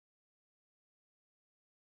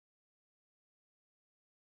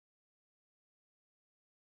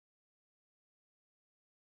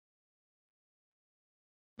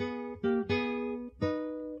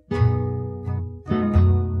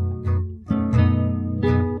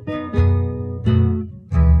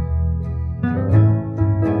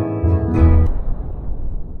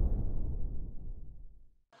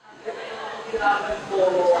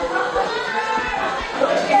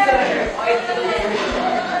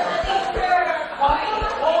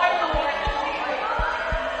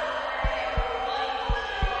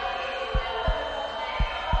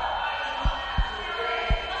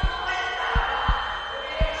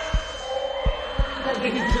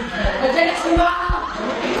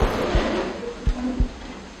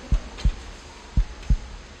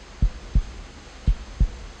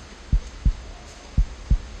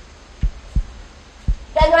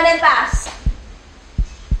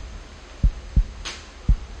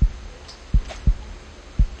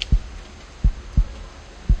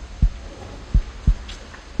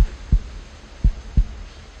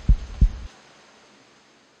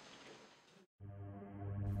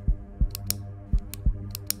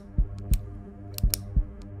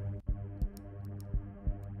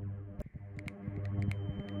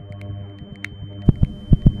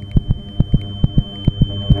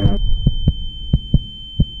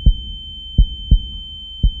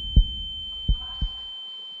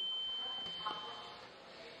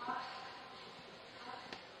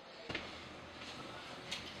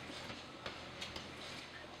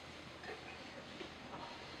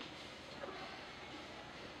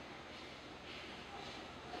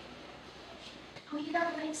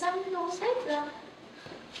Hirap na exam no, side lang.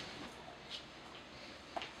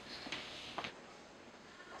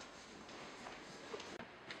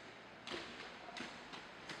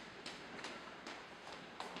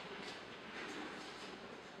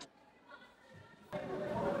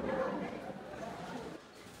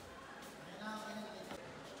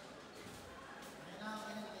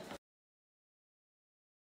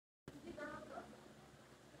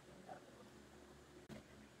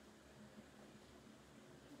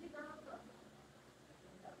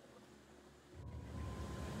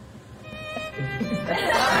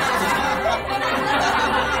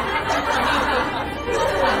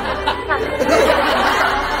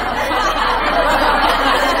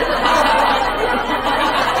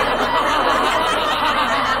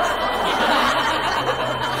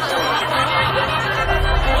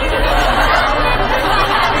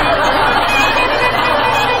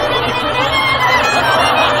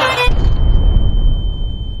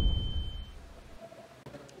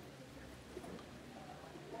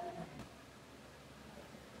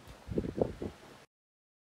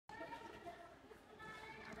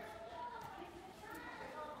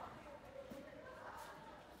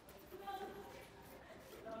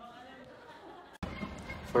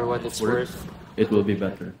 For what it's worth, it will be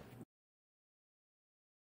better.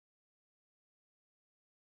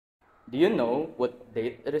 Do you know what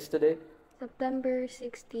date it is today? September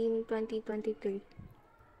 16, 2023.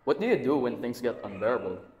 What do you do when things get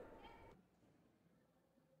unbearable?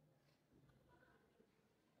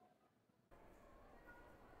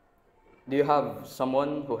 Do you have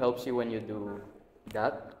someone who helps you when you do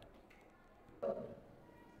that?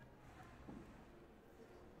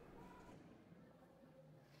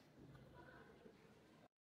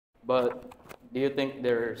 But do you think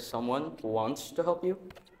there's someone who wants to help you?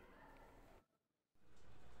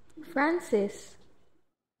 Francis.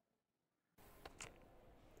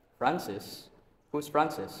 Francis? Who's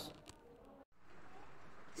Francis?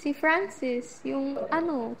 Si Francis, yung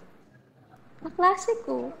kaklase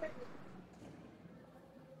ko.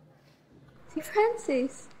 Si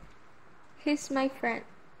Francis. He's my friend.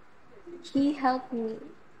 He helped me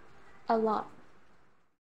a lot.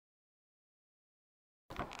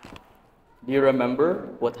 Do you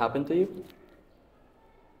remember what happened to you?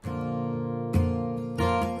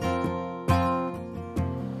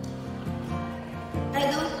 I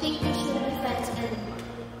don't think we should be friends anymore.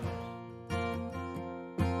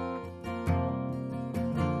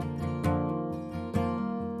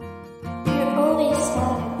 You're always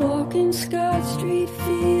sad. Walking Scott Street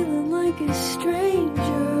feeling like a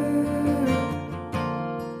stranger.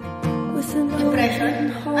 With an Depression?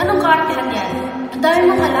 Anong kaarte lang yan? Ang dami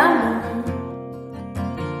mong alam.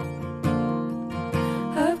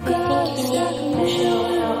 I've got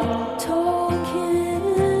talking.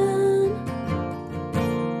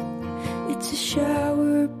 It's a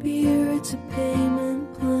shower beer, it's a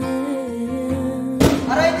payment plan.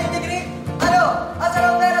 Aray, degree! Ano? Asa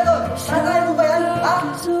lang tayo na doon? Nakakain mo ba yan? Ha?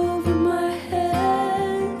 It's over my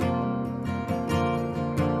head.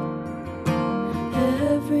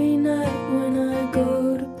 Every night when I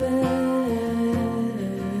go to bed,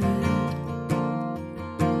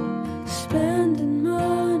 spending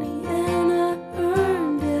money and I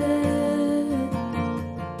earned it.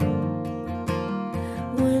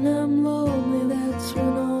 When I'm lonely, that's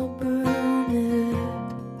when I'll burn it.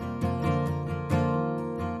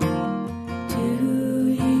 Do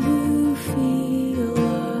you feel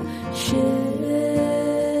ashamed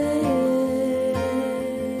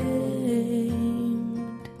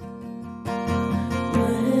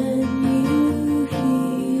when you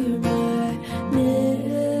hear my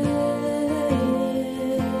name?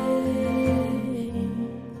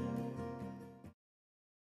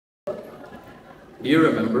 Do you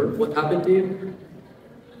remember what happened to you?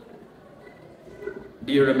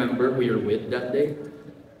 Do you remember who you're with that day?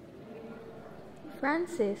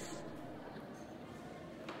 Francis.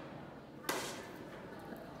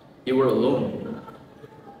 You were alone.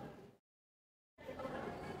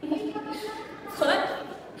 What?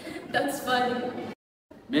 That's funny.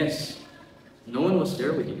 Miss, no one was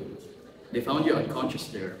there with you. They found you unconscious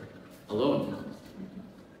there, alone.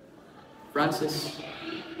 Francis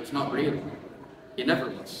was not real. He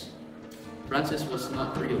never was. Francis was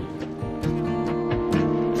not real.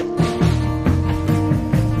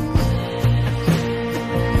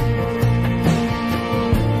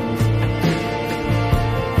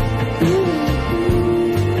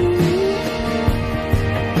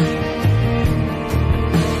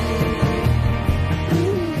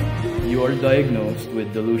 You are diagnosed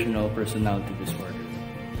with delusional personality disorder.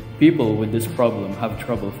 People with this problem have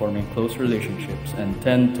trouble forming close relationships and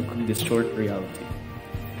tend to distort reality.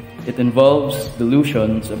 It involves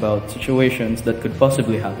delusions about situations that could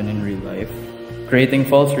possibly happen in real life, creating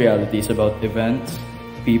false realities about events,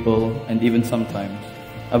 people, and even sometimes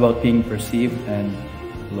about being perceived and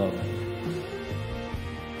loved.